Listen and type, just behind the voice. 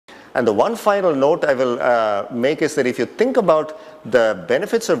And the one final note I will make is that if you think about the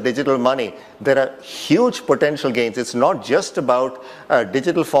benefits of digital money, there are huge potential gains. It's not just about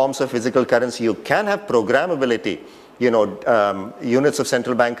digital forms of physical currency. You can have programmability, units of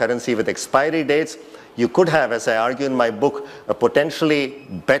central bank currency with expiry dates. You could have, as I argue in my book, a potentially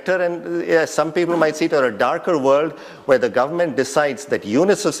better and some people might see it, or a darker world where the government decides that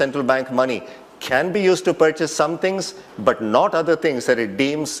units of central bank money can be used to purchase some things, but not other things that it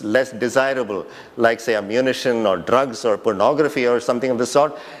deems less desirable, like say ammunition or drugs or pornography or something of the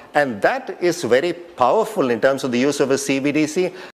sort. And that is very powerful in terms of the use of a CBDC.